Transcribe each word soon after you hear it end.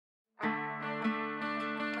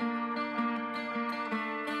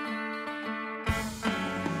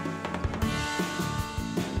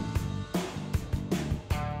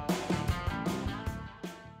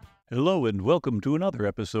Hello and welcome to another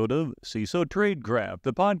episode of CISO Tradecraft,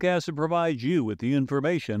 the podcast that provides you with the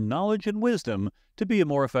information, knowledge, and wisdom to be a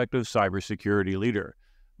more effective cybersecurity leader.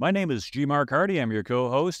 My name is G. Mark Hardy. I'm your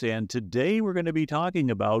co-host, and today we're going to be talking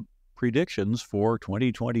about predictions for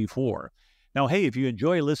 2024. Now, hey, if you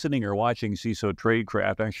enjoy listening or watching CISO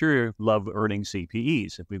Tradecraft, I'm sure you love earning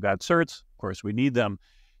CPEs. If we've got certs, of course, we need them.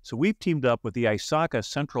 So we've teamed up with the ISACA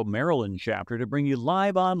Central Maryland chapter to bring you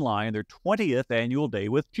live online their 20th annual day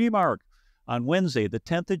with GMARK on Wednesday, the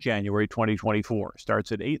 10th of January, 2024.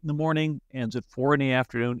 Starts at 8 in the morning, ends at 4 in the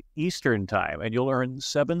afternoon Eastern Time, and you'll earn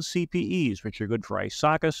 7 CPEs, which are good for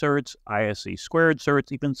ISACA certs, ISC squared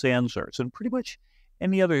certs, even SAN certs, and pretty much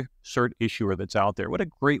any other cert issuer that's out there. What a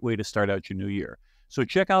great way to start out your new year. So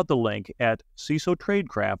check out the link at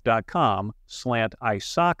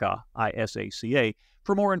CISOTradecraft.com/ISACA, ISACA,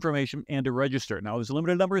 for more information and to register. Now, there's a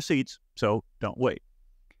limited number of seats, so don't wait.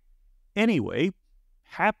 Anyway,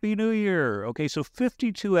 Happy New Year. Okay, so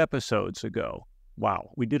 52 episodes ago, wow,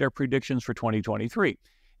 we did our predictions for 2023.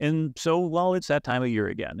 And so, well, it's that time of year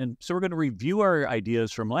again. And so we're going to review our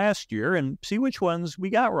ideas from last year and see which ones we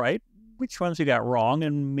got right, which ones we got wrong,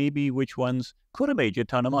 and maybe which ones could have made you a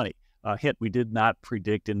ton of money. Hint, we did not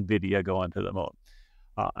predict NVIDIA going to the moon.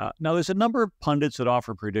 Now, there's a number of pundits that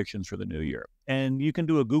offer predictions for the new year, and you can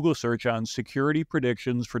do a Google search on security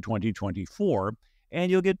predictions for 2024,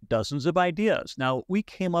 and you'll get dozens of ideas. Now, we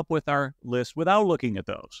came up with our list without looking at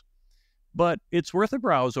those, but it's worth a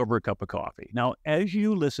browse over a cup of coffee. Now, as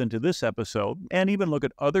you listen to this episode and even look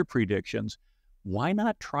at other predictions, why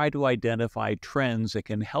not try to identify trends that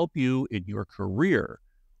can help you in your career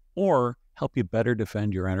or help you better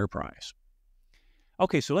defend your enterprise?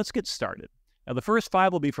 Okay, so let's get started. Now, the first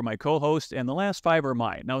 5 will be for my co-host, and the last 5 are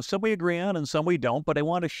mine. Now, some we agree on and some we don't, but I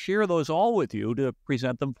want to share those all with you to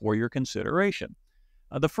present them for your consideration.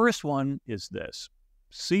 The first one is this.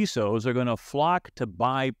 CISOs are going to flock to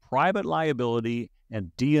buy private liability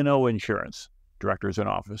and D&O insurance, directors and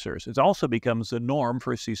officers. It also becomes the norm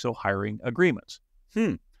for CISO hiring agreements.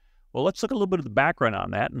 Well, let's look a little bit of the background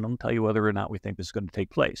on that, and I'll tell you whether or not we think this is going to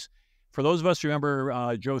take place. For those of us who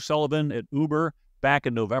remember Joe Sullivan at Uber, back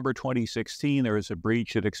in November 2016, there was a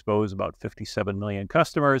breach that exposed about 57 million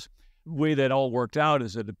customers. The way that all worked out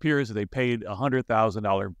is it appears that they paid a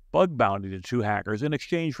 $100,000 bug bounty to 2 hackers in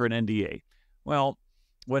exchange for an NDA. Well,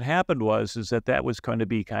 what happened was that was going to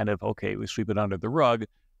be kind of, okay, we sweep it under the rug,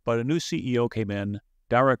 but a new CEO came in,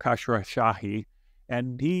 Dara Khosrowshahi,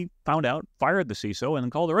 and he found out, fired the CISO,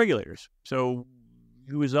 and called the regulators. So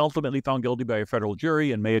he was ultimately found guilty by a federal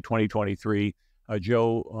jury in May of 2023.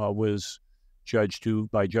 Joe was judged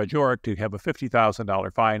by Judge Orrick to have a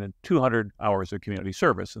 $50,000 fine and 200 hours of community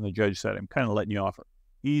service. And the judge said, I'm kind of letting you off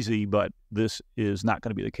easy, but this is not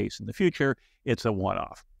going to be the case in the future. It's a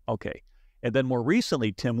one-off. Okay. And then more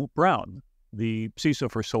recently, Tim Brown, the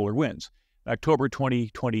CISO for SolarWinds, October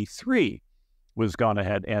 2023, was gone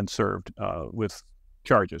ahead and served with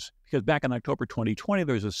charges. Because back in October 2020,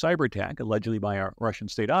 there was a cyber attack allegedly by our Russian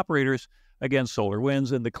state operators against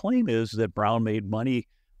SolarWinds. And the claim is that Brown made money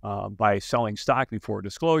by selling stock before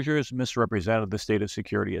disclosures, misrepresented the state of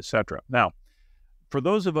security, etc. Now, for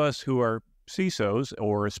those of us who are CISOs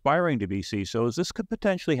or aspiring to be CISOs, this could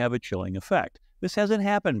potentially have a chilling effect. This hasn't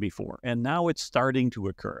happened before, and now it's starting to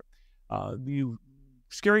occur. The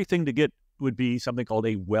scary thing to get would be something called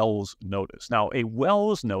a Wells notice. Now, a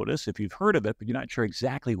Wells notice, if you've heard of it, but you're not sure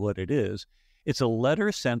exactly what it is, it's a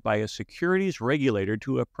letter sent by a securities regulator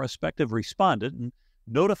to a prospective respondent and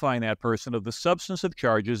notifying that person of the substance of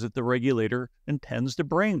charges that the regulator intends to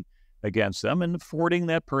bring against them and affording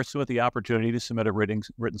that person with the opportunity to submit a written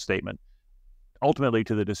statement, ultimately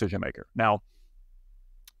to the decision maker. Now,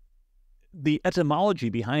 the etymology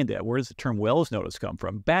behind that, where does the term Wells notice come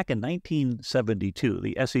from? Back in 1972,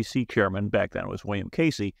 the SEC chairman back then was William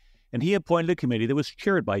Casey, and he appointed a committee that was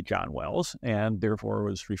chaired by John Wells, and therefore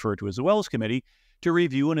was referred to as the Wells Committee, to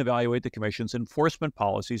review and evaluate the Commission's enforcement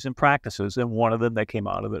policies and practices, and one of them that came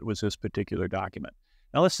out of it was this particular document.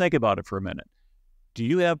 Now, let's think about it for a minute. Do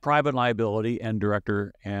you have private liability and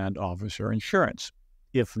director and officer insurance?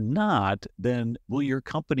 If not, then will your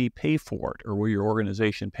company pay for it, or will your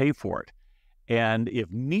organization pay for it? And if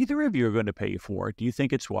neither of you are going to pay for it, do you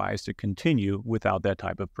think it's wise to continue without that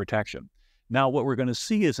type of protection? Now, what we're going to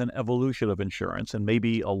see is an evolution of insurance and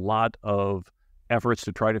maybe a lot of efforts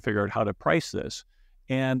to try to figure out how to price this.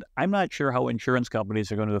 And I'm not sure how insurance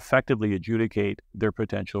companies are going to effectively adjudicate their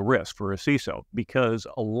potential risk for a CISO, because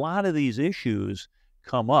a lot of these issues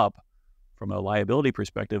come up from a liability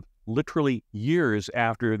perspective literally years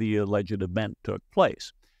after the alleged event took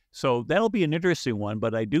place. So that'll be an interesting one,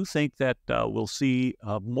 but I do think that we'll see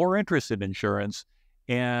more interest in insurance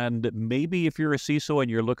And maybe if you're a CISO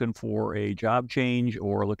and you're looking for a job change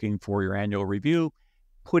or looking for your annual review,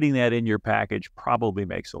 putting that in your package probably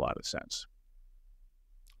makes a lot of sense.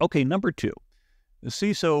 Okay, number 2, the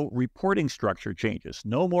CISO reporting structure changes.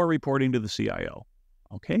 No more reporting to the CIO.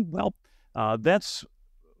 Okay, well, that's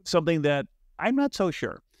something that I'm not so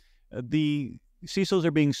sure. The CISOs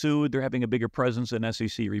are being sued. They're having a bigger presence in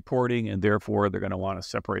SEC reporting, and therefore they're going to want to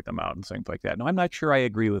separate them out and things like that. Now, I'm not sure I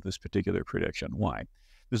agree with this particular prediction. Why?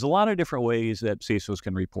 There's a lot of different ways that CISOs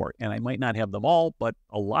can report, and I might not have them all, but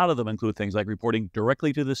a lot of them include things like reporting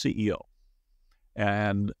directly to the CEO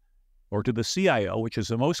or to the CIO, which is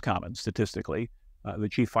the most common statistically, the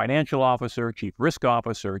chief financial officer, chief risk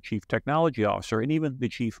officer, chief technology officer, and even the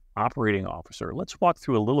chief operating officer. Let's walk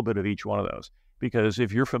through a little bit of each one of those, because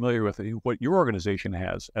if you're familiar with what your organization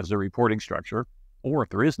has as a reporting structure, or if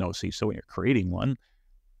there is no CISO and you're creating one,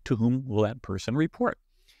 to whom will that person report?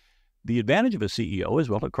 The advantage of a CEO is,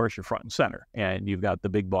 well, of course, you're front and center, and you've got the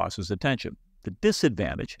big boss's attention. The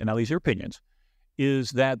disadvantage, and now these are opinions, is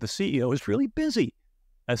that the CEO is really busy.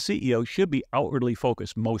 A CEO should be outwardly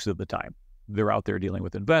focused most of the time. They're out there dealing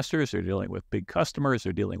with investors, they're dealing with big customers,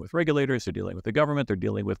 they're dealing with regulators, they're dealing with the government, they're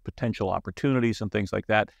dealing with potential opportunities and things like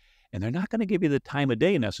that. And they're not going to give you the time of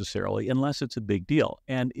day necessarily unless it's a big deal.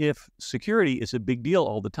 And if security is a big deal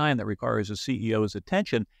all the time that requires a CEO's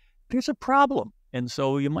attention, there's a problem. And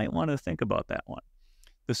so you might want to think about that one.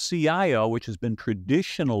 The CIO, which has been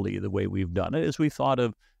traditionally the way we've done it, is we thought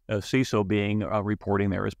of a CISO being reporting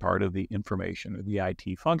there as part of the information or the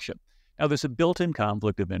IT function. Now, there's a built-in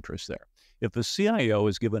conflict of interest there. If the CIO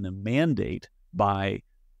is given a mandate by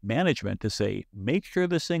management to say, make sure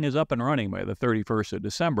this thing is up and running by the 31st of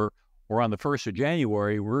December, or on the 1st of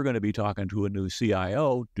January, we're going to be talking to a new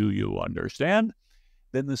CIO, do you understand?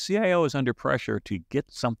 Then the CIO is under pressure to get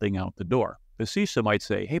something out the door. The CISO might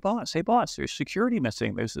say, hey boss, there's security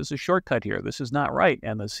missing. There's a shortcut here. This is not right.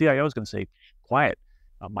 And the CIO is going to say, quiet,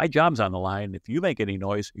 my job's on the line. If you make any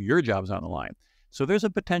noise, your job's on the line. So there's a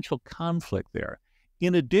potential conflict there.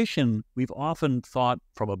 In addition, we've often thought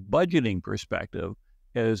from a budgeting perspective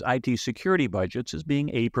as IT security budgets as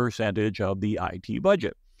being a percentage of the IT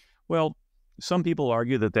budget. Well, some people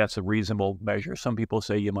argue that that's a reasonable measure. Some people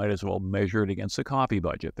say you might as well measure it against the coffee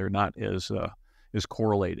budget. They're not as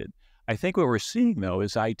correlated. I think what we're seeing, though,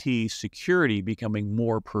 is IT security becoming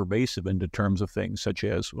more pervasive into terms of things such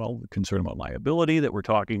as, well, concern about liability that we're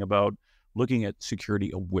talking about, looking at security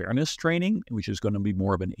awareness training, which is going to be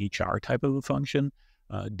more of an HR type of a function,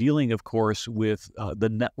 dealing, of course, with the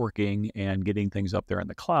networking and getting things up there in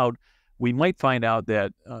the cloud. We might find out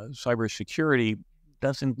that cybersecurity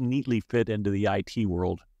doesn't neatly fit into the IT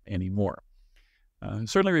world anymore.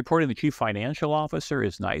 Certainly reporting the chief financial officer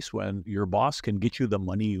is nice when your boss can get you the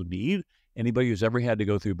money you need. Anybody who's ever had to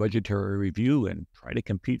go through budgetary review and try to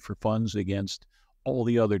compete for funds against all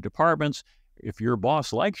the other departments, if your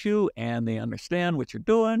boss likes you and they understand what you're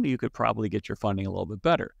doing, you could probably get your funding a little bit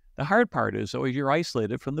better. The hard part is, though, you're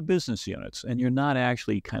isolated from the business units and you're not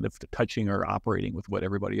actually kind of touching or operating with what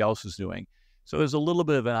everybody else is doing. So there's a little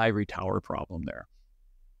bit of an ivory tower problem there.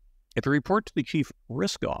 If you report to the chief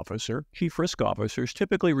risk officers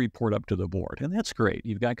typically report up to the board, and that's great.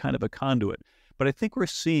 You've got kind of a conduit. But I think we're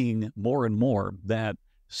seeing more and more that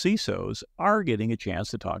CISOs are getting a chance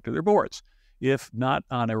to talk to their boards. If not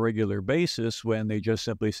on a regular basis, when they just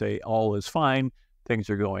simply say, all is fine, things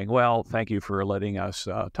are going well, thank you for letting us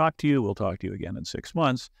talk to you, we'll talk to you again in 6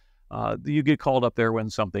 months. You get called up there when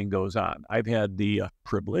something goes on. I've had the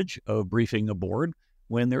privilege of briefing a board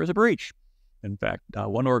when there is a breach. In fact,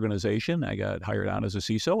 one organization, I got hired on as a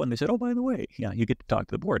CISO, and they said, oh, by the way, yeah, you get to talk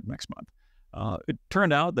to the board next month. It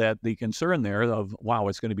turned out that the concern there of, wow,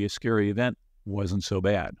 it's going to be a scary event, wasn't so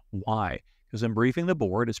bad. Why? Because in briefing the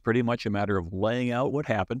board, it's pretty much a matter of laying out what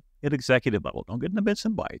happened at executive level. Don't get into bits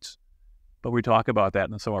and bytes. But we talk about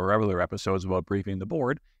that in some of our regular episodes about briefing the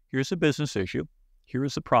board. Here's a business issue.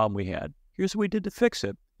 Here's the problem we had. Here's what we did to fix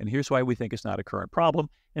it. And here's why we think it's not a current problem.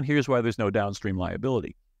 And here's why there's no downstream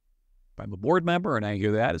liability. If I'm a board member and I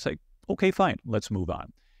hear that, it's like, okay, fine, let's move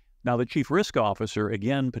on. Now, the chief risk officer,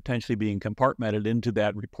 again, potentially being compartmented into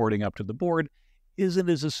that reporting up to the board, isn't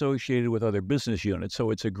as associated with other business units.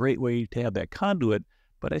 So it's a great way to have that conduit,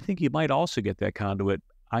 but I think you might also get that conduit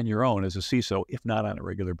on your own as a CISO, if not on a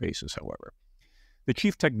regular basis, however. The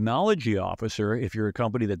chief technology officer, if you're a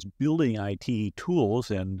company that's building IT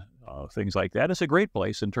tools and things like that, is a great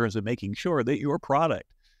place in terms of making sure that your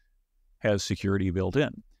product has security built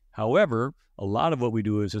in. However, a lot of what we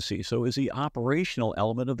do as a CISO is the operational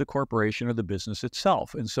element of the corporation or the business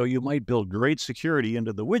itself. And so you might build great security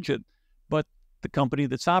into the widget, but the company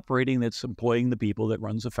that's operating, that's employing the people that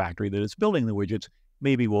runs the factory that is building the widgets,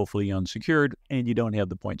 maybe woefully unsecured, and you don't have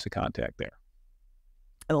the points of contact there.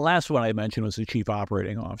 And the last one I mentioned was the chief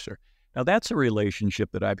operating officer. Now, that's a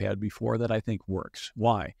relationship that I've had before that I think works.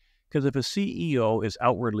 Why? Because if a CEO is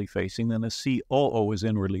outwardly facing, then a COO is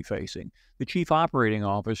inwardly facing. The chief operating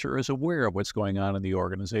officer is aware of what's going on in the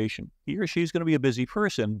organization. He or she's going to be a busy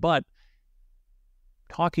person, but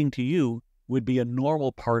talking to you would be a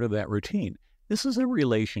normal part of that routine. This is a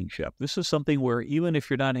relationship. This is something where even if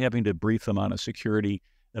you're not having to brief them on a security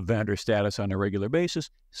event or status on a regular basis,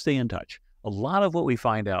 stay in touch. A lot of what we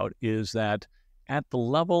find out is that at the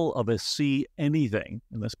level of a C anything,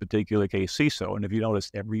 in this particular case, CISO, and if you notice,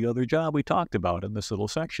 every other job we talked about in this little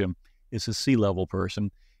section is a C-level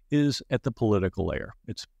person, is at the political layer.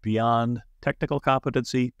 It's beyond technical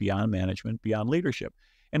competency, beyond management, beyond leadership.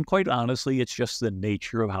 And quite honestly, it's just the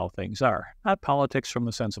nature of how things are. Not politics from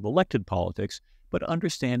the sense of elected politics, but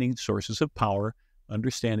understanding sources of power,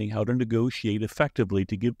 understanding how to negotiate effectively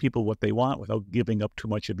to give people what they want without giving up too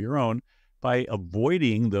much of your own, by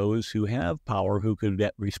avoiding those who have power who could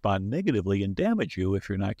respond negatively and damage you if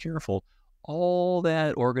you're not careful. All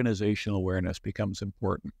that organizational awareness becomes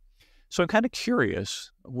important. So I'm kind of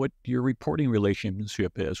curious what your reporting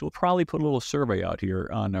relationship is. We'll probably put a little survey out here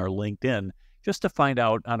on our LinkedIn just to find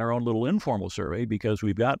out on our own little informal survey, because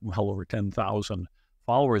we've got well over 10,000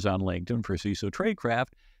 followers on LinkedIn for CISO Tradecraft,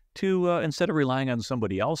 to instead of relying on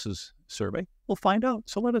somebody else's survey, we'll find out.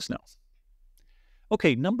 So let us know.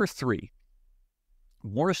 Okay, number 3.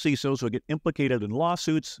 More CISOs will get implicated in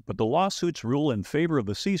lawsuits, but the lawsuits rule in favor of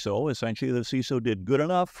the CISO. Essentially, the CISO did good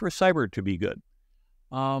enough for cyber to be good.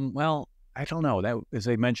 Well, I don't know. That, as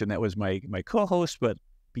I mentioned, that was my co-host, but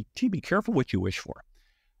be careful what you wish for.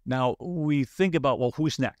 Now, we think about, well,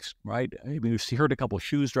 who's next, right? I mean, we've heard a couple of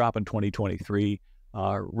shoes drop in 2023.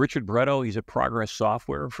 Richard Bretto, he's at Progress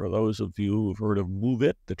Software. For those of you who've heard of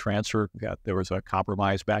MoveIt, the transfer, there was a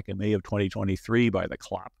compromise back in May of 2023 by the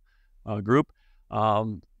Klopp group.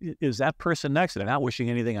 Is that person next? And I'm not wishing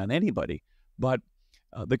anything on anybody, but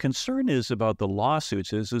the concern is about the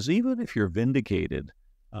lawsuits is even if you're vindicated,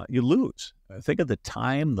 you lose. Think of the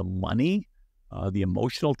time, the money, the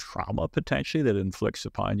emotional trauma potentially that inflicts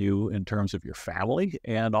upon you in terms of your family,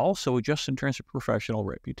 and also just in terms of professional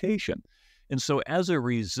reputation. And so as a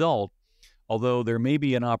result, although there may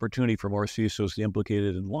be an opportunity for more CISOs to be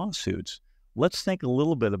implicated in lawsuits, let's think a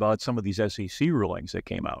little bit about some of these SEC rulings that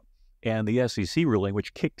came out. And the SEC ruling,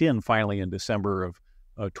 which kicked in finally in December of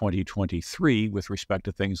 2023 with respect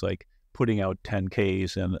to things like putting out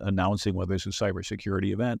 10Ks and announcing whether it's a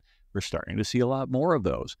cybersecurity event, we're starting to see a lot more of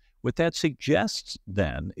those. What that suggests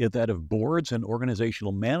then is that if boards and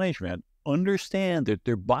organizational management understand that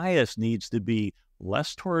their bias needs to be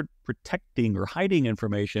less toward protecting or hiding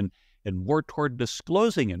information and more toward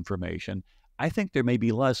disclosing information, I think there may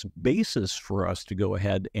be less basis for us to go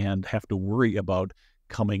ahead and have to worry about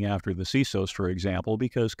coming after the CISOs, for example,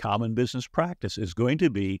 because common business practice is going to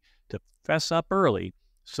be to fess up early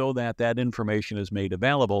so that that information is made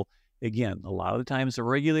available. Again, a lot of the times the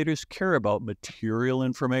regulators care about material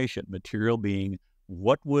information, material being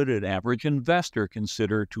what would an average investor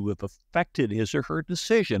consider to have affected his or her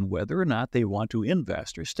decision whether or not they want to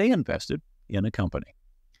invest or stay invested in a company.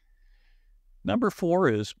 Number 4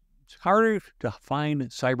 is it's harder to find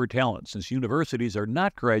cyber talent since universities are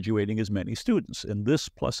not graduating as many students, and this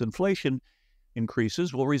plus inflation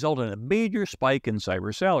increases will result in a major spike in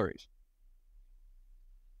cyber salaries.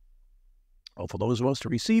 Well, for those of us to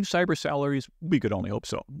receive cyber salaries, we could only hope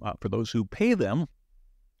so. For those who pay them,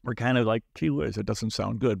 we're kind of like, gee whiz, it doesn't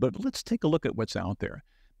sound good. But let's take a look at what's out there.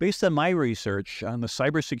 Based on my research on the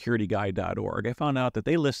cybersecurityguide.org, I found out that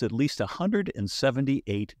they list at least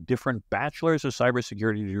 178 different bachelor's of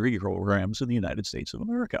cybersecurity degree programs in the United States of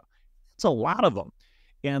America. That's a lot of them.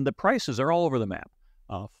 And the prices are all over the map.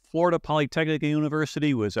 Florida Polytechnic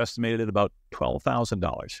University was estimated at about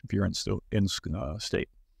 $12,000 if you're in state.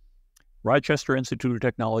 Rochester Institute of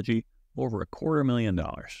Technology, over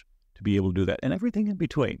 $250,000 to be able to do that, and everything in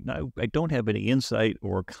between. Now, I don't have any insight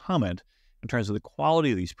or comment in terms of the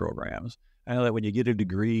quality of these programs. I know that when you get a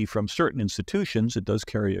degree from certain institutions, it does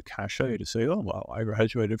carry a cachet to say, oh, well, I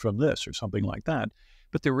graduated from this or something like that.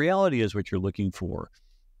 But the reality is what you're looking for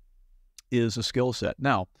is a skill set.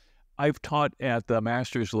 Now, I've taught at the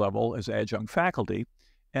master's level as adjunct faculty,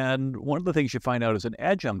 and one of the things you find out as an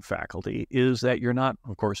adjunct faculty is that you're not,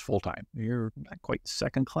 of course, full-time. You're not quite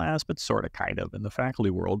second class, but sort of kind of in the faculty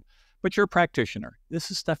world. But you're a practitioner. This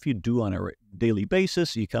is stuff you do on a daily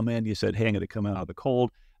basis. You come in, you said, hey, I'm going to come out of the cold.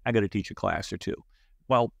 I got to teach a class or two.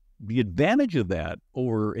 Well, the advantage of that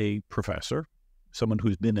over a professor, someone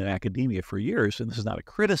who's been in academia for years, and this is not a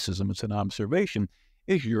criticism, it's an observation,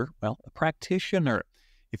 is you're, well, a practitioner.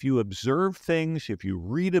 if you observe things, if you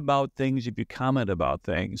read about things, if you comment about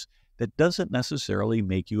things, that doesn't necessarily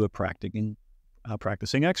make you a practicing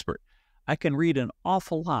expert. I can read an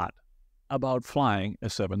awful lot about flying a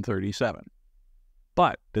 737,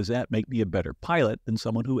 but does that make me a better pilot than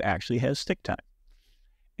someone who actually has stick time?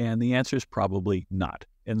 And the answer is probably not.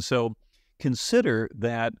 And so consider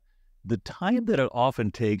that the time that it often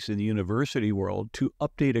takes in the university world to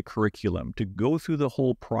update a curriculum, to go through the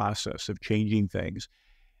whole process of changing things,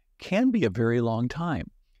 can be a very long time.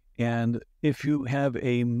 And if you have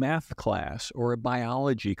a math class or a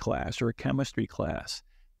biology class or a chemistry class,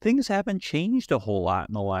 things haven't changed a whole lot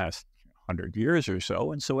in the last 100 years or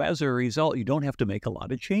so. And so as a result, you don't have to make a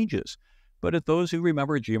lot of changes. But if those who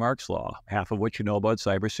remember G. Mark's Law, half of what you know about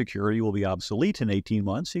cybersecurity will be obsolete in 18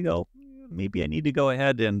 months, you go, maybe I need to go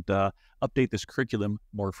ahead and update this curriculum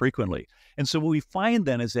more frequently. And so what we find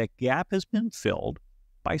then is that gap has been filled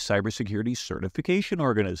by cybersecurity certification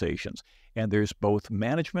organizations. And there's both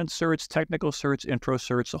management certs, technical certs, intro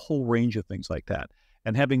certs, a whole range of things like that.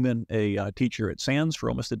 And having been a teacher at SANS for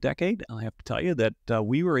almost a decade, I have to tell you that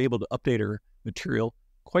we were able to update our material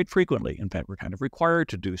quite frequently. In fact, we're kind of required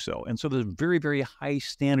to do so. And so there's a very, very high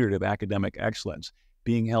standard of academic excellence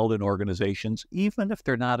being held in organizations, even if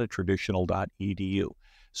they're not a traditional .edu.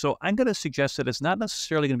 So I'm going to suggest that it's not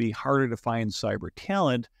necessarily going to be harder to find cyber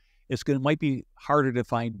talent. Might be harder to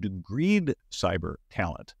find degreed cyber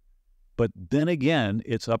talent. But then again,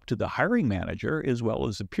 it's up to the hiring manager as well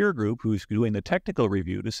as the peer group who's doing the technical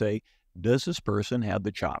review to say, does this person have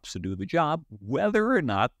the chops to do the job, whether or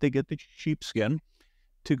not they get the sheepskin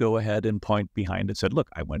to go ahead and point behind and said, look,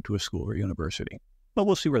 I went to a school or university. But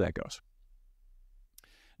we'll see where that goes.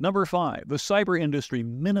 Number 5, the cyber industry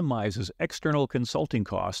minimizes external consulting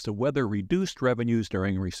costs to weather reduced revenues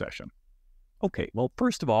during a recession. Okay, well,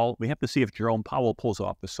 first of all, we have to see if Jerome Powell pulls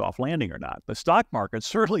off the soft landing or not. The stock market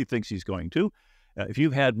certainly thinks he's going to. If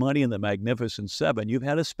you've had money in the Magnificent Seven, you've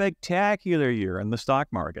had a spectacular year in the stock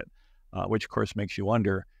market, which, of course, makes you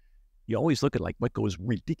wonder. You always look at like what goes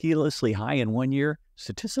ridiculously high in one year,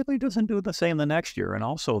 statistically doesn't do the same the next year. And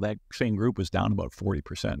also that same group was down about 40%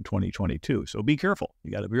 in 2022. So be careful.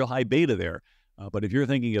 You got a real high beta there. But if you're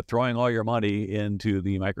thinking of throwing all your money into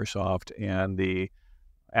the Microsoft and the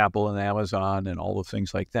Apple and Amazon and all the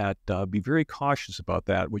things like that, be very cautious about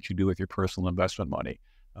that, what you do with your personal investment money,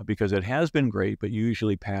 because it has been great, but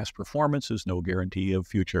usually past performance is no guarantee of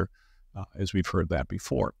future. As we've heard that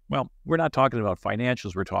before. Well, we're not talking about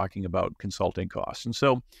financials, we're talking about consulting costs. And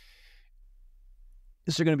so,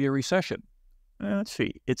 is there going to be a recession? Let's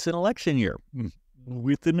see. It's an election year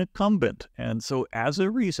with an incumbent. And so, as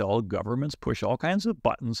a result, governments push all kinds of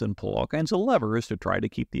buttons and pull all kinds of levers to try to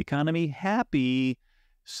keep the economy happy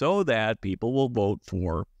so that people will vote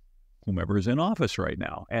for whomever is in office right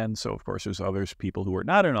now. And so, of course, there's others, people who are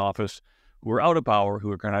not in office, who are out of power,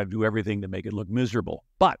 who are going to do everything to make it look miserable.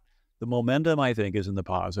 But the momentum, I think, is in the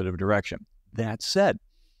positive direction. That said,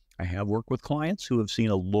 I have worked with clients who have seen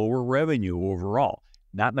a lower revenue overall,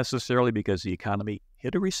 not necessarily because the economy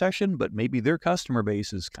hit a recession, but maybe their customer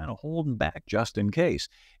base is kind of holding back just in case.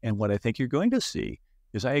 And what I think you're going to see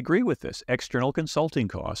is, I agree with this, external consulting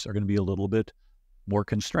costs are going to be a little bit more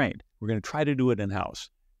constrained. We're going to try to do it in-house.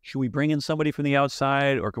 Should we bring in somebody from the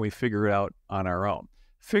outside, or can we figure it out on our own?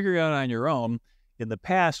 Figure it out on your own in the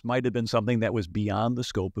past might have been something that was beyond the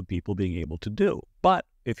scope of people being able to do. But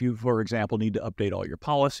if you, for example, need to update all your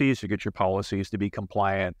policies to get your policies to be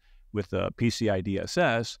compliant with the PCI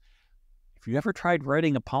DSS, if you ever tried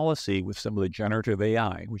writing a policy with some of the generative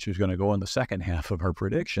AI, which is going to go in the second half of our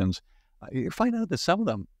predictions, you find out that some of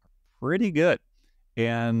them are pretty good.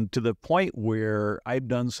 And to the point where I've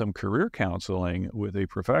done some career counseling with a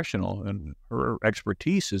professional, and her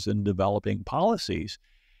expertise is in developing policies.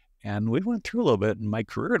 And we went through a little bit, and my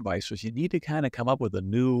career advice was you need to kind of come up with a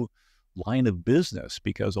new line of business,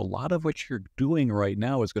 because a lot of what you're doing right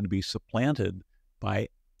now is going to be supplanted by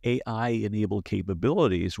AI-enabled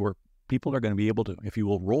capabilities where people are going to be able to, if you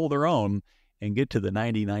will, roll their own and get to the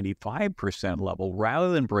 90-95% level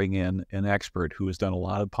rather than bring in an expert who has done a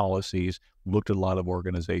lot of policies, looked at a lot of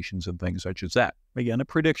organizations and things such as that. Again, a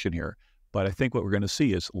prediction here, but I think what we're going to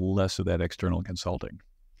see is less of that external consulting.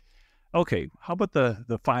 Okay, how about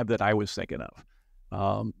the 5 that I was thinking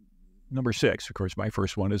of? Number 6, of course, my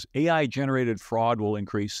first one is AI-generated fraud will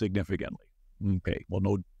increase significantly. Okay,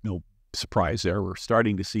 well, no surprise there. We're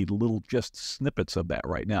starting to see little just snippets of that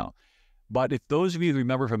right now. But if those of you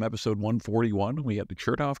remember from episode 141, we had the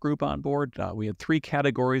Chertoff group on board. We had 3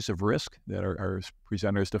 categories of risk that our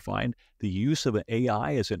presenters defined. The use of an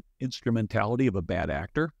AI as an instrumentality of a bad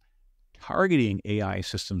actor, targeting AI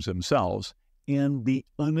systems themselves, and the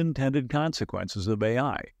unintended consequences of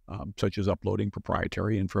AI, such as uploading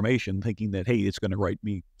proprietary information, thinking that, hey, it's going to write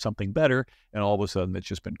me something better, and all of a sudden it's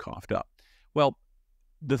just been coughed up. Well,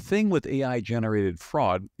 the thing with AI-generated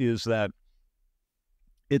fraud is that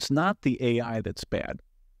it's not the AI that's bad.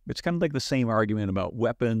 It's kind of like the same argument about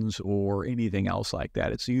weapons or anything else like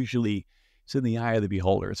that. It's in the eye of the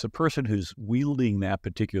beholder. It's the person who's wielding that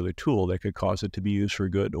particular tool that could cause it to be used for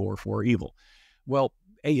good or for evil. Well,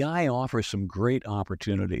 AI offers some great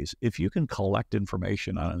opportunities. If you can collect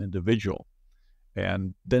information on an individual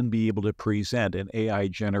and then be able to present an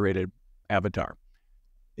AI-generated avatar.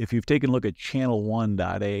 If you've taken a look at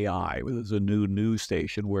channel1.ai, which is a new news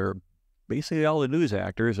station where basically all the news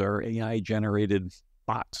actors are AI-generated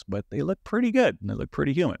bots, but they look pretty good and they look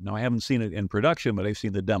pretty human. Now, I haven't seen it in production, but I've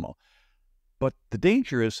seen the demo. But the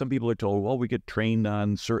danger is some people are told, well, we get trained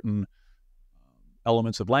on certain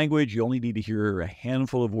elements of language. You only need to hear a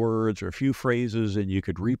handful of words or a few phrases, and you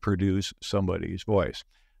could reproduce somebody's voice.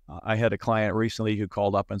 I had a client recently who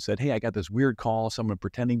called up and said, hey, I got this weird call, someone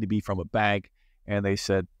pretending to be from a bank, and they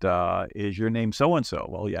said, is your name so-and-so?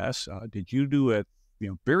 Well, yes. Did you do a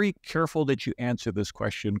very careful that you answer this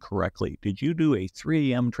question correctly. Did you do a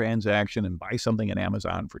 3 a.m. transaction and buy something on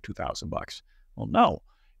Amazon for $2,000? Well, no.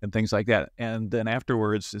 And things like that. And then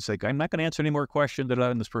afterwards, it's like, I'm not going to answer any more questions.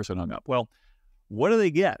 And this person hung up. Well, what do they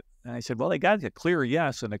get? And I said, well, they got a clear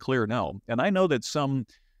yes and a clear no. And I know that some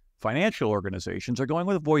financial organizations are going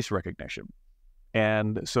with voice recognition.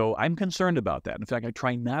 And so I'm concerned about that. In fact, I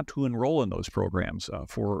try not to enroll in those programs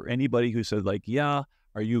for anybody who said, like, yeah,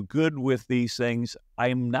 are you good with these things?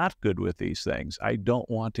 I'm not good with these things. I don't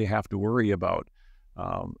want to have to worry about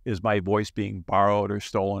is my voice being borrowed or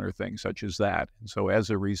stolen or things such as that. And so as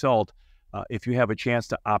a result, if you have a chance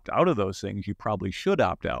to opt out of those things, you probably should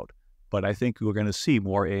opt out. But I think we're going to see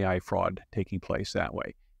more AI fraud taking place that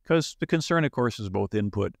way. Because the concern, of course, is both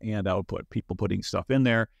input and output. People putting stuff in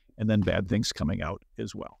there and then bad things coming out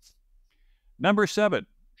as well. Number 7.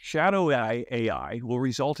 Shadow AI will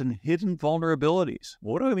result in hidden vulnerabilities.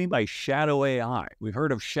 What do I mean by shadow AI? We've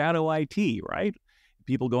heard of shadow IT, right?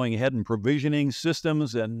 People going ahead and provisioning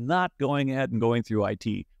systems and not going ahead and going through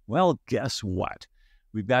IT. Well, guess what?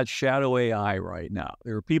 We've got shadow AI right now.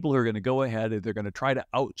 There are people who are going to go ahead and they're going to try to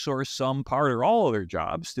outsource some part or all of their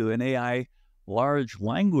jobs to an AI large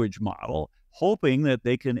language model, hoping that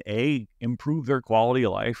they can, A, improve their quality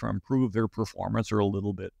of life or improve their performance or a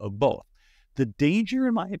little bit of both. The danger,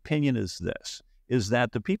 in my opinion, is this, is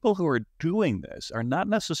that the people who are doing this are not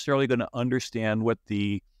necessarily going to understand what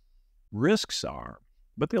the risks are,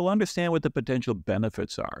 but they'll understand what the potential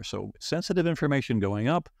benefits are. So sensitive information going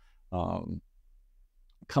up,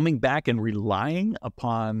 coming back and relying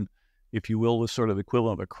upon, if you will, the sort of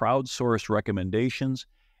equivalent of a crowdsourced recommendations.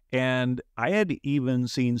 And I had even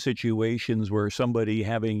seen situations where somebody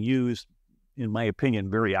having used, in my opinion,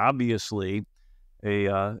 very obviously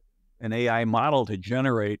an AI model to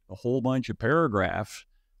generate a whole bunch of paragraphs,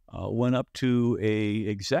 went up to a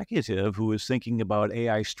executive who was thinking about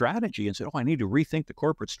AI strategy and said, oh, I need to rethink the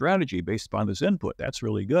corporate strategy based upon this input. That's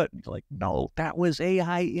really good. And you're like, no, that was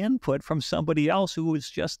AI input from somebody else who was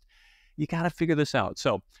just, you got to figure this out.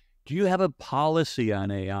 So do you have a policy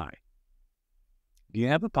on AI? Do you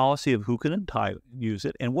have a policy of who can use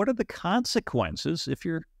it? And what are the consequences if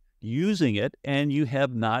you're using it and you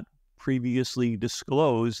have not previously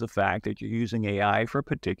disclosed the fact that you're using AI for a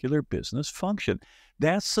particular business function?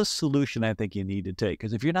 That's the solution I think you need to take.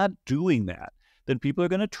 Because if you're not doing that, then people are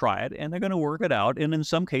going to try it and they're going to work it out. And in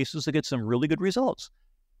some cases, they get some really good results.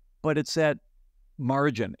 But it's that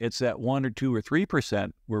margin, it's that 1 or 2 or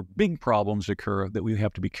 3% where big problems occur that we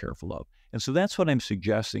have to be careful of. And so that's what I'm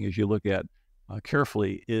suggesting as you look at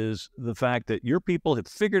carefully is the fact that your people have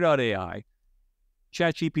figured out AI.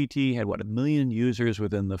 ChatGPT had, 1 million users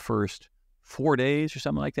within the first 4 days or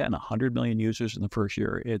something like that, and 100 million users in the first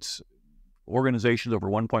year. It's organizations over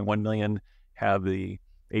 1.1 million have the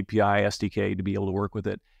API SDK to be able to work with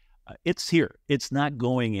it. It's here. It's not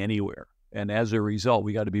going anywhere. And as a result,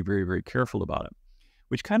 we got to be very, very careful about it,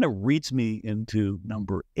 which kind of reads me into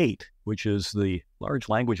number 8, which is the large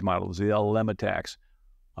language models, the LLM attacks,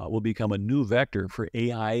 will become a new vector for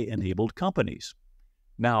AI-enabled companies.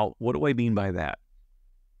 Now, what do I mean by that?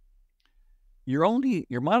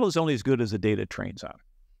 Your model is only as good as the data it trains on.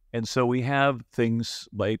 And so we have things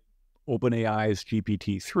like OpenAI's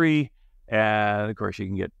GPT-3, and of course you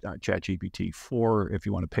can get ChatGPT-4 if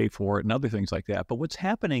you want to pay for it and other things like that. But what's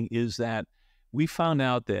happening is that we found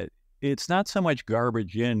out that it's not so much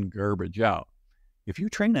garbage in, garbage out. If you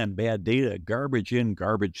train on bad data, garbage in,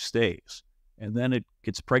 garbage stays. And then it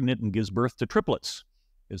gets pregnant and gives birth to triplets,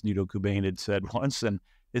 as Nito Cobain had said once. And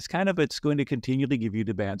it's going to continually give you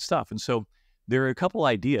the bad stuff. And so there are a couple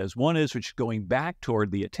ideas. One is which is going back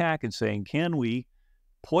toward the attack and saying, can we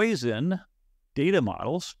poison data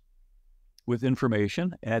models with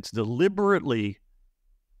information that's deliberately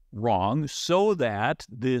wrong so that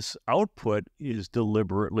this output is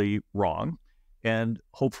deliberately wrong, and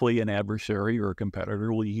hopefully an adversary or a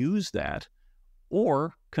competitor will use that?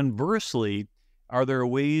 Or conversely, are there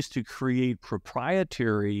ways to create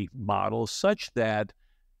proprietary models such that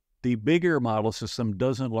the bigger model system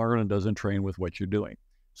doesn't learn and doesn't train with what you're doing?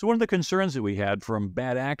 So one of the concerns that we had from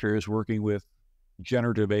bad actors working with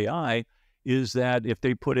generative AI is that if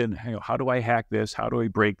they put in, how do I hack this? How do I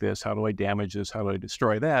break this? How do I damage this? How do I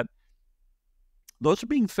destroy that? Those are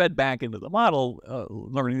being fed back into the model,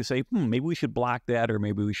 learning to say, maybe we should block that, or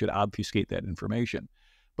maybe we should obfuscate that information.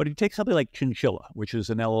 But if you take something like Chinchilla, which is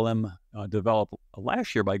an LLM developed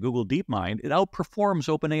last year by Google DeepMind, it outperforms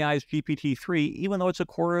OpenAI's GPT-3, even though it's a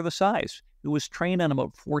quarter of the size. It was trained on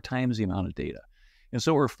about 4 times the amount of data. And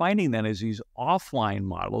so we're finding that as these offline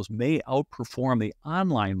models may outperform the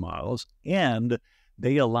online models, and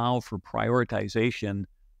they allow for prioritization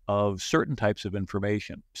of certain types of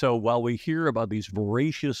information. So while we hear about these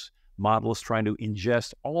voracious models trying to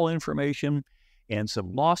ingest all information, and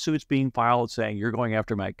some lawsuits being filed saying you're going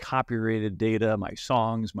after my copyrighted data, my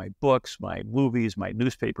songs, my books, my movies, my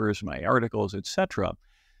newspapers, my articles, etc.,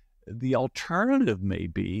 the alternative may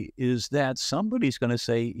be is that somebody's going to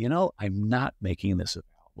say, I'm not making this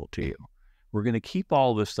available to you. We're going to keep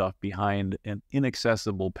all this stuff behind an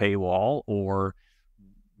inaccessible paywall or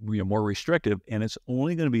more restrictive, and it's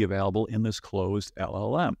only going to be available in this closed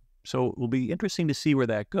LLM. So it will be interesting to see where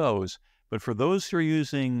that goes. But for those who are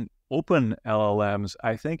using open LLMs,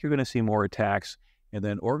 I think you're going to see more attacks, and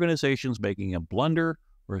then organizations making a blunder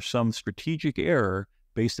or some strategic error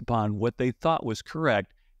based upon what they thought was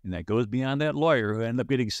correct. And that goes beyond that lawyer who ended up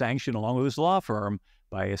getting sanctioned along with his law firm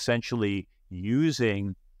by essentially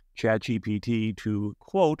using ChatGPT to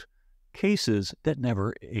quote cases that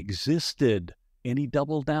never existed. And he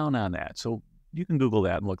doubled down on that. So you can Google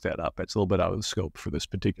that and look that up. It's a little bit out of the scope for this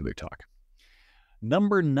particular talk.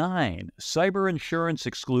 Number 9, cyber insurance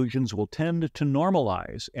exclusions will tend to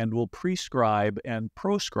normalize and will prescribe and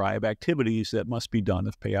proscribe activities that must be done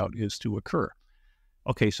if payout is to occur.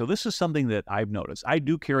 Okay, so this is something that I've noticed. I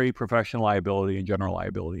do carry professional liability and general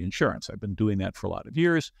liability insurance. I've been doing that for a lot of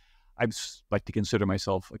years. I like to consider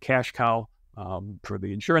myself a cash cow for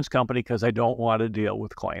the insurance company because I don't want to deal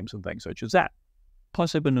with claims and things such as that.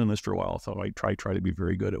 Plus, I've been doing this for a while, so I try to be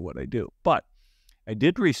very good at what I do. But I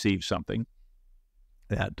did receive something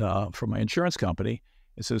that from my insurance company.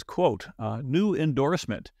 It says, quote, new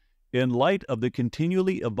endorsement. In light of the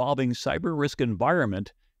continually evolving cyber risk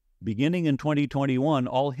environment, beginning in 2021,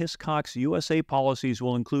 all Hiscox USA policies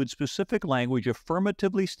will include specific language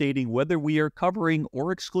affirmatively stating whether we are covering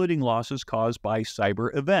or excluding losses caused by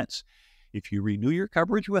cyber events. If you renew your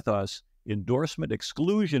coverage with us, endorsement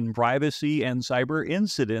exclusion, privacy, and cyber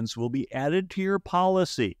incidents will be added to your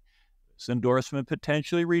policy. This endorsement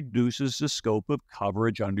potentially reduces the scope of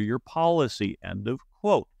coverage under your policy, end of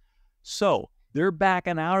quote. So they're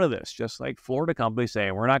backing out of this, just like Florida companies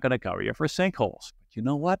saying, we're not going to cover you for sinkholes. But you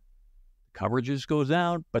know what? Coverages goes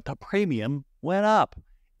down, but the premium went up.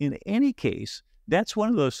 In any case, that's one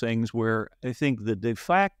of those things where I think the de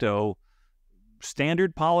facto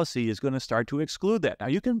standard policy is going to start to exclude that. Now,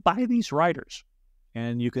 you can buy these riders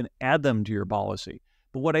and you can add them to your policy.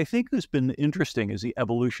 But what I think has been interesting is the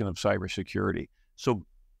evolution of cybersecurity. So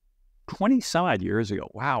 20 some odd years ago,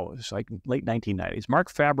 wow, it's like late 1990s,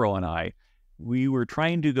 Mark Fabro and I, we were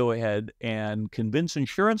trying to go ahead and convince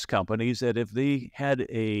insurance companies that if they had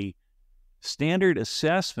a standard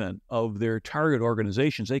assessment of their target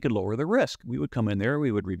organizations, they could lower the risk. We would come in there,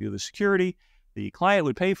 we would review the security, the client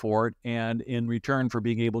would pay for it, and in return for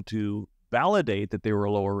being able to validate that they were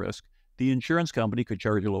a lower risk, the insurance company could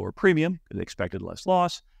charge a lower premium because they expected less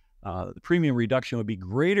loss. The premium reduction would be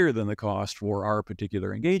greater than the cost for our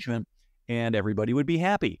particular engagement, and everybody would be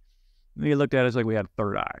happy. And they looked at it as like we had a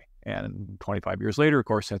third eye. And 25 years later, of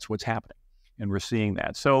course, that's what's happening. And we're seeing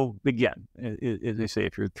that. So again, as they say,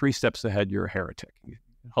 if you're 3 steps ahead, you're a heretic. It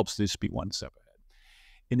helps to just be 1 step ahead.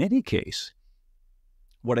 In any case,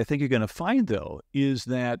 what I think you're going to find, though, is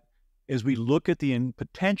that as we look at the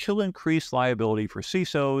potential increased liability for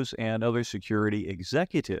CISOs and other security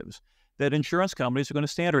executives, that insurance companies are going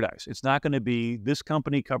to standardize. It's not going to be this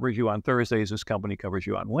company covers you on Thursdays, this company covers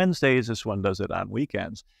you on Wednesdays, this one does it on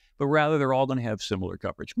weekends, but rather they're all going to have similar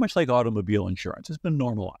coverage, much like automobile insurance. It's been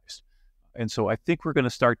normalized. And so I think we're going to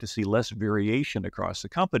start to see less variation across the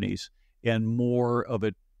companies and more of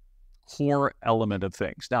it core element of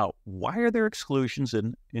things. Now, why are there exclusions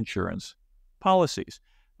in insurance policies?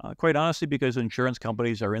 Quite honestly, because insurance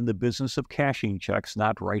companies are in the business of cashing checks,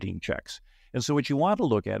 not writing checks. And so what you want to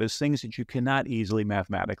look at is things that you cannot easily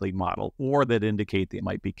mathematically model or that indicate they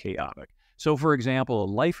might be chaotic. So, for example, a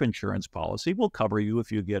life insurance policy will cover you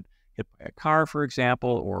if you get hit by a car, for example,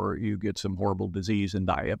 or you get some horrible disease and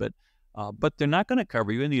die of it. But they're not going to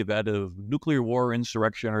cover you in the event of nuclear war,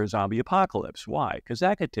 insurrection, or zombie apocalypse. Why? Because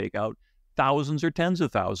that could take out thousands or tens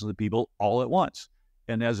of thousands of people all at once.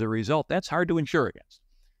 And as a result, that's hard to insure against.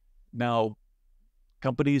 Now,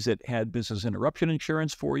 companies that had business interruption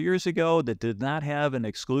insurance 4 years ago that did not have an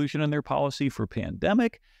exclusion in their policy for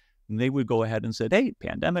pandemic, they would go ahead and said, hey,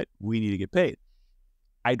 pandemic, we need to get paid.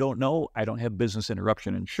 I don't know. I don't have business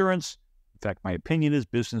interruption insurance. In fact, my opinion is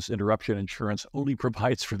business interruption insurance only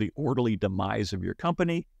provides for the orderly demise of your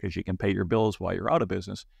company because you can pay your bills while you're out of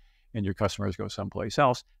business and your customers go someplace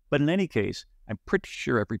else. But in any case, I'm pretty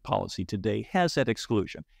sure every policy today has that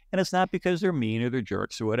exclusion. And it's not because they're mean or they're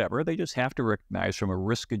jerks or whatever. They just have to recognize from a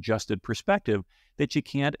risk-adjusted perspective that you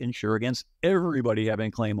can't insure against everybody having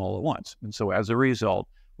a claim all at once. And so as a result,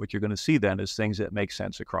 what you're going to see then is things that make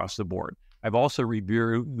sense across the board. I've also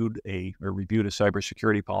reviewed a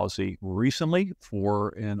cybersecurity policy recently for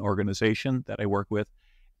an organization that I work with,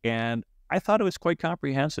 and I thought it was quite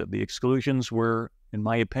comprehensive. The exclusions were, in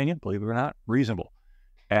my opinion, believe it or not, reasonable.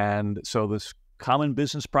 And so this common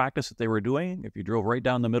business practice that they were doing, if you drove right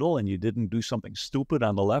down the middle and you didn't do something stupid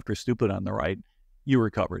on the left or stupid on the right, you were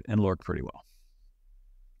covered and worked pretty well.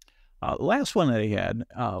 The last one that I had,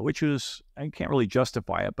 which was, I can't really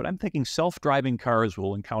justify it, but I'm thinking self-driving cars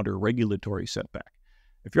will encounter regulatory setback.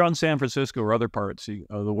 If you're on San Francisco or other parts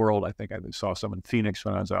of the world, I think I saw some in Phoenix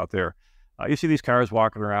when I was out there, you see these cars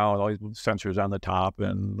walking around with all these sensors on the top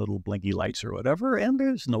and little blinky lights or whatever, and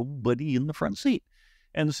there's nobody in the front seat.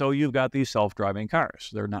 And so you've got these self-driving cars.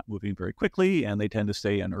 They're not moving very quickly, and they tend to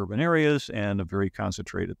stay in urban areas and a very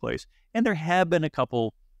concentrated place. And there have been a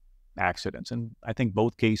couple accidents, and I think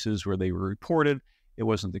both cases where they were reported, it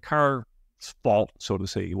wasn't the car's fault, so to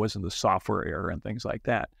say. It wasn't the software error and things like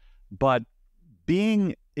that. But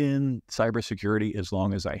being in cybersecurity as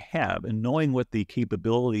long as I have and knowing what the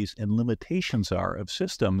capabilities and limitations are of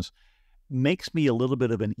systems makes me a little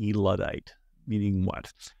bit of an Luddite, meaning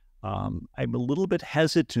what? I'm a little bit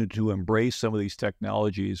hesitant to embrace some of these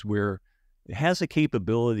technologies where it has a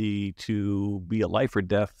capability to be a life or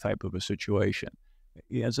death type of a situation.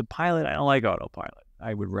 As a pilot, I don't like autopilot.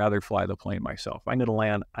 I would rather fly the plane myself. I'm going to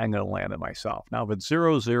land it myself. Now, if it's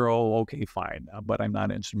 0-0, okay, fine, but I'm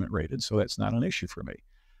not instrument rated, so that's not an issue for me.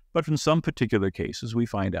 But in some particular cases, we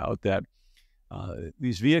find out that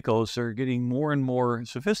these vehicles are getting more and more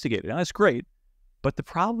sophisticated. Now, that's great, but the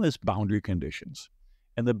problem is boundary conditions.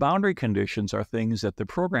 And the boundary conditions are things that the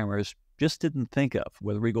programmers just didn't think of.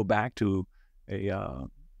 Whether we go back to a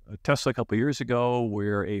Tesla a couple of years ago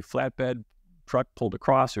where a flatbed truck pulled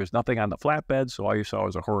across, there's nothing on the flatbed, so all you saw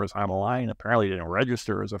was a horizontal line, apparently didn't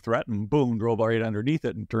register as a threat, and boom, drove right underneath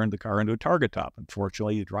it and turned the car into a target top.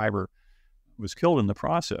 Unfortunately, the driver was killed in the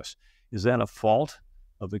process. Is that a fault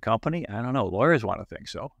of the company? I don't know. Lawyers want to think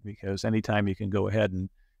so, because anytime you can go ahead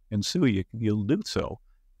and sue, you'll do so.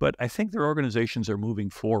 But I think their organizations are moving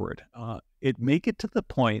forward. It may get to the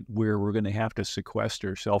point where we're going to have to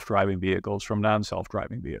sequester self-driving vehicles from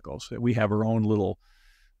non-self-driving vehicles. We have our own little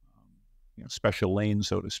special lane,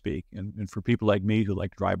 so to speak. And for people like me who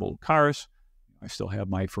like to drive old cars, I still have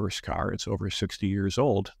my first car. It's over 60 years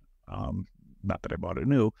old. Not that I bought it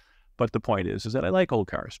new, but the point is that I like old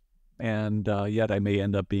cars. And yet I may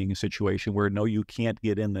end up being in a situation where, no, you can't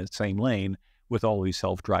get in the same lane with all these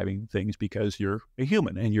self-driving things because you're a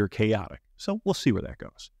human and you're chaotic. So we'll see where that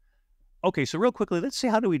goes. Okay, so real quickly, let's see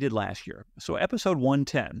how we did last year. So episode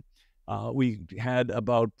 110, we had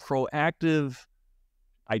about proactive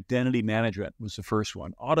identity management was the first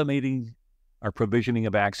one. Automating our provisioning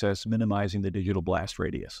of access, minimizing the digital blast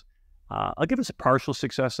radius. I'll give us a partial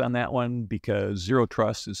success on that one because Zero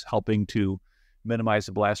Trust is helping to minimize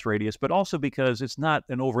the blast radius, but also because it's not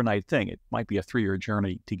an overnight thing. It might be a 3-year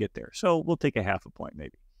journey to get there. So we'll take a half a point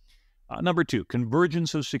maybe. Number 2,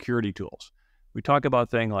 convergence of security tools. We talk about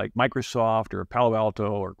things like Microsoft or Palo Alto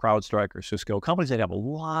or CrowdStrike or Cisco, companies that have a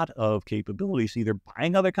lot of capabilities, either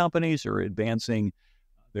buying other companies or advancing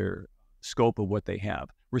their scope of what they have.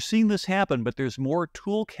 We're seeing this happen, but there's more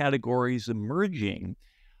tool categories emerging.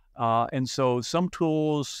 And so some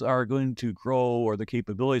tools are going to grow, or the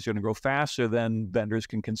capabilities are going to grow faster than vendors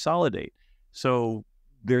can consolidate. So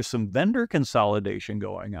there's some vendor consolidation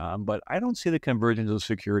going on, but I don't see the convergence of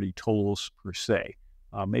security tools per se.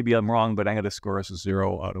 Maybe I'm wrong, but I'm going to score us a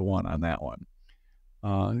 0 out of 1 on that one.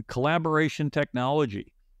 Collaboration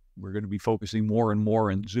technology. We're going to be focusing more and more,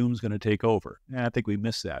 and Zoom's going to take over. And I think we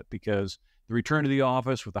missed that because the return to the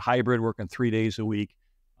office with the hybrid working 3 days a week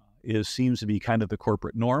seems to be kind of the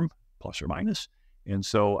corporate norm, plus or minus. And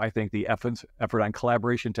so I think the effort on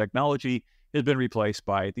collaboration technology has been replaced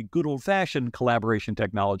by the good old-fashioned collaboration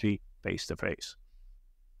technology face-to-face.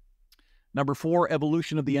 Number 4,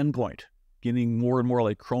 evolution of the endpoint, getting more and more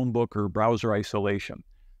like Chromebook or browser isolation.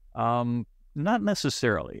 Not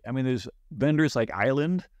necessarily. I mean, there's vendors like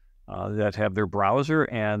Island that have their browser,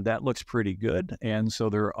 and that looks pretty good. And so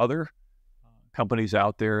there are other companies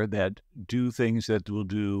out there that do things that will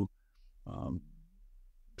do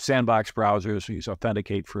sandbox browsers, use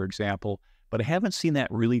Authenticate, for example. But I haven't seen that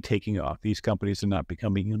really taking off. These companies are not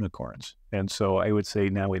becoming unicorns. And so I would say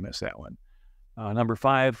now we missed that one. Number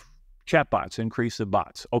 5, chatbots, increase of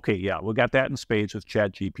bots. Okay, yeah, we got that in spades with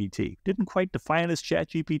ChatGPT. Didn't quite define it as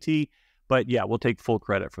ChatGPT, but yeah, we'll take full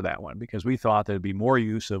credit for that one because we thought there'd be more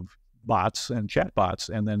use of bots and chatbots,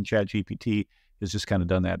 and then ChatGPT has just kind of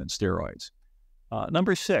done that in steroids.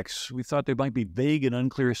 Number 6, we thought there might be vague and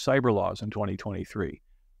unclear cyber laws in 2023.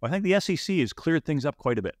 Well, I think the SEC has cleared things up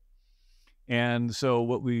quite a bit. And so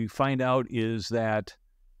what we find out is that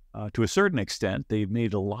to a certain extent, they've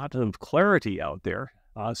made a lot of clarity out there.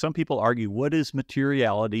 Some people argue, what is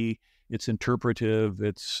materiality? It's interpretive.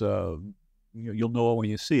 It's you'll know it when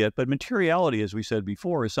you see it. But materiality, as we said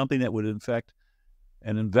before, is something that would affect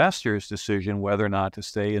an investor's decision whether or not to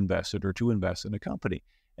stay invested or to invest in a company.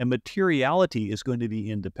 And materiality is going to be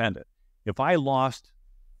independent. If I lost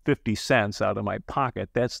 50 cents out of my pocket,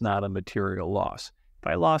 that's not a material loss. If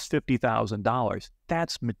I lost $50,000,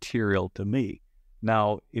 that's material to me.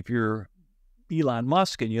 Now, if you're Elon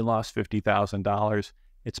Musk and you lost $50,000,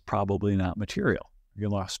 it's probably not material. You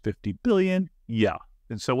lost 50 billion, yeah.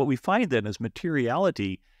 And so what we find then is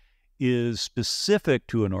materiality is specific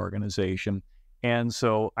to an organization. And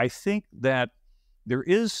so I think that there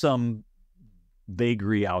is some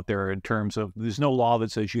vagary out there in terms of there's no law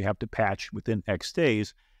that says you have to patch within X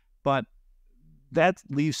days, but that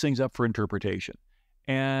leaves things up for interpretation.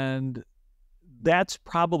 And that's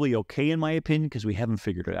probably okay in my opinion because we haven't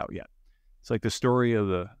figured it out yet. It's like the story of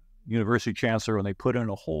the university chancellor when they put in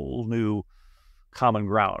a whole new common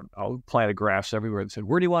ground. I'll planted grass everywhere. They said,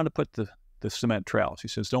 where do you want to put the cement trails? He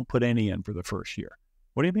says, don't put any in for the first year.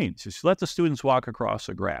 What do you mean? He says, let the students walk across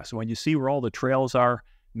the grass. And when you see where all the trails are,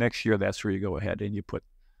 next year, that's where you go ahead and you put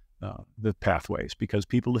the pathways because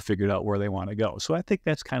people have figured out where they want to go. So I think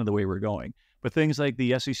that's kind of the way we're going. But things like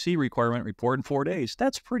the SEC requirement, report in 4 days,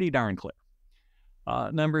 that's pretty darn clear.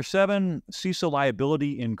 Number 7, CISO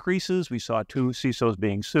liability increases. We saw 2 CISOs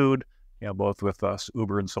being sued, both with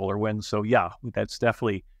Uber and SolarWinds. So yeah, that's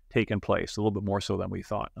definitely taken place, a little bit more so than we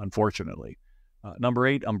thought, unfortunately. Number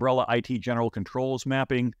 8, umbrella IT general controls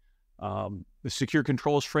mapping. The secure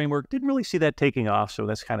controls framework, didn't really see that taking off, so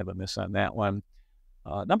that's kind of a miss on that one.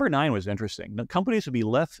 Number 9 was interesting. The companies would be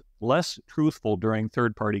less truthful during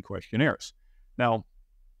third-party questionnaires. Now,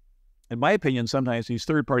 in my opinion, sometimes these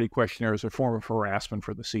third-party questionnaires are a form of harassment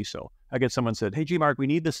for the CISO. I get someone said, hey, Mark, we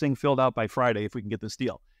need this thing filled out by Friday if we can get this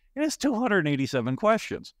deal. And it's 287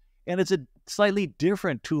 questions. And it's a slightly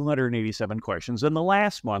different 287 questions than the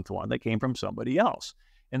last month one that came from somebody else.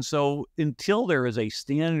 And so until there is a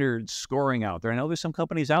standard scoring out there, I know there's some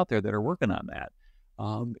companies out there that are working on that.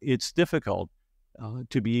 It's difficult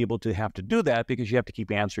to be able to have to do that because you have to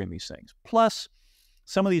keep answering these things. Plus,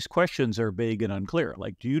 some of these questions are vague and unclear.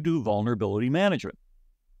 Like, do you do vulnerability management?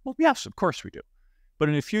 Well, yes, of course we do. But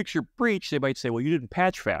in a future breach, they might say, well, you didn't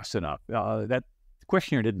patch fast enough. That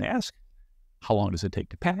questionnaire didn't ask, how long does it take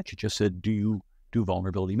to patch? It just said, do you do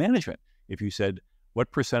vulnerability management? If you said,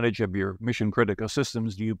 what percentage of your mission critical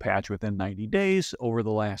systems do you patch within 90 days over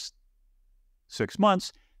the last 6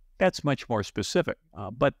 months? That's much more specific,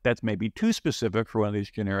 but that's maybe too specific for one of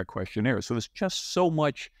these generic questionnaires. So there's just so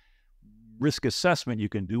much risk assessment you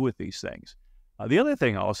can do with these things. The other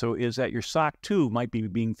thing also is that your SOC 2 might be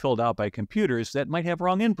being filled out by computers that might have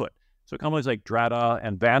wrong input. So companies like Drata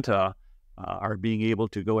and Vanta are being able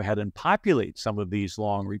to go ahead and populate some of these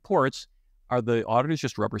long reports. Are the auditors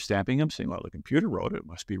just rubber stamping them, saying, well, the computer wrote it, it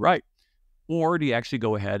must be right? Or do you actually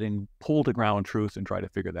go ahead and pull to ground truth and try to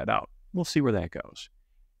figure that out? We'll see where that goes.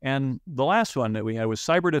 And the last one that we had was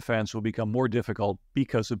cyber defense will become more difficult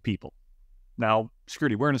because of people. Now,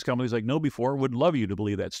 security awareness companies like KnowBe4 would love you to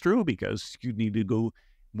believe that's true because you need to go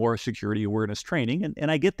more security awareness training,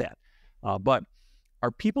 and I get that. But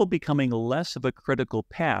are people becoming less of a critical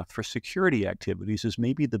path for security activities is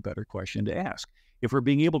maybe the better question to ask. If we're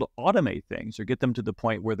being able to automate things or get them to the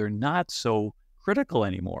point where they're not so critical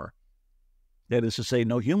anymore, that is to say,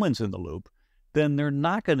 no humans in the loop, then they're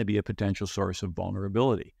not going to be a potential source of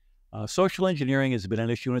vulnerability. Social engineering has been an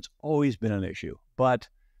issue, and it's always been an issue. But,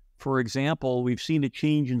 for example, we've seen a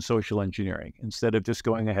change in social engineering. Instead of just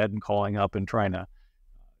going ahead and calling up and trying to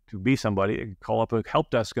be somebody, call up a help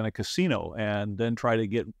desk in a casino and then try to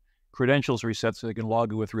get credentials reset so they can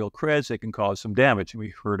log in with real creds, they can cause some damage. And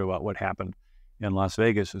we've heard about what happened in Las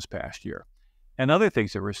Vegas this past year. And other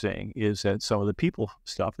things that we're seeing is that some of the people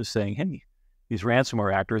stuff is saying, hey, these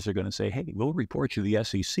ransomware actors are going to say, hey, we'll report you to the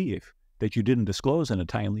SEC that you didn't disclose in a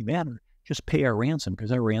timely manner. Just pay our ransom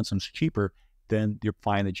because our ransom's cheaper than your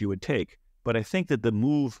fine that you would take. But I think that the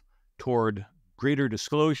move toward greater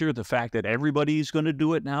disclosure, the fact that everybody's going to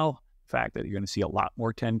do it now, the fact that you're going to see a lot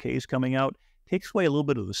more 10Ks coming out, takes away a little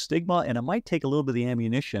bit of the stigma, and it might take a little bit of the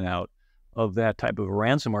ammunition out of that type of a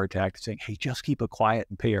ransomware attack, saying, hey, just keep it quiet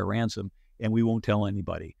and pay our ransom, and we won't tell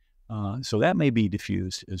anybody. So that may be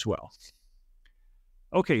diffused as well.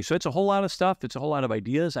 Okay, so it's a whole lot of stuff. It's a whole lot of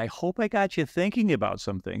ideas. I hope I got you thinking about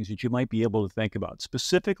some things that you might be able to think about.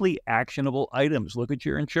 Specifically, actionable items. Look at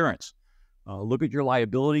your insurance. Look at your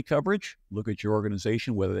liability coverage. Look at your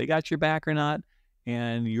organization, whether they got your back or not.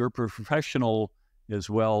 And your professional as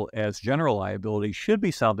well as general liability should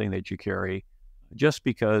be something that you carry, just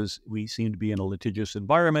because we seem to be in a litigious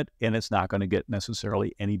environment and it's not going to get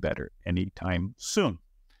necessarily any better anytime soon.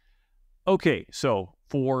 Okay, so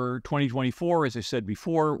for 2024, as I said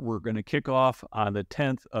before, we're going to kick off on the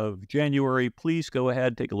 10th of January. Please go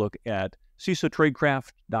ahead, take a look at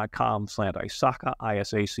CISOTradecraft.com/ISACA,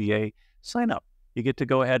 ISACA. Sign up. You get to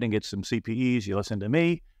go ahead and get some CPEs. You listen to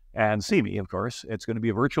me and see me, of course. It's going to be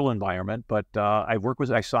a virtual environment, but I've worked with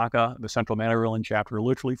ISACA, the Central Maryland chapter,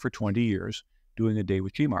 literally for 20 years, doing a day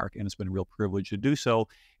with GMARC, and it's been a real privilege to do so.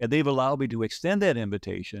 And they've allowed me to extend that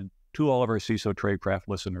invitation to all of our CISO Tradecraft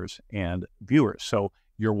listeners and viewers. So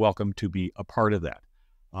you're welcome to be a part of that.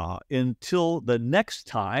 Until the next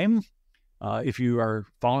time, if you are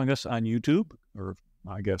following us on YouTube, or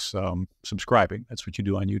I guess subscribing, that's what you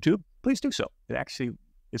do on YouTube, please do so.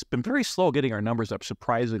 It's been very slow getting our numbers up,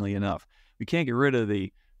 surprisingly enough. We can't get rid of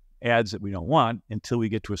the ads that we don't want until we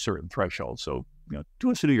get to a certain threshold. So,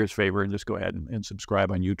 do us a New Year's favor and just go ahead and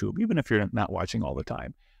subscribe on YouTube, even if you're not watching all the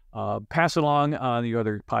time. Pass along on the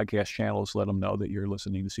other podcast channels. Let them know that you're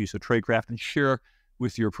listening to CISO Tradecraft, and share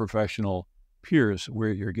with your professional peers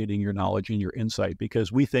where you're getting your knowledge and your insight,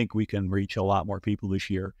 because we think we can reach a lot more people this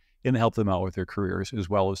year and help them out with their careers as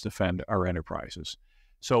well as defend our enterprises.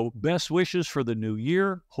 So best wishes for the new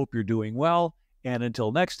year. Hope you're doing well. And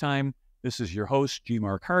until next time, this is your host, G.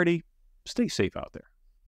 Mark Hardy. Stay safe out there.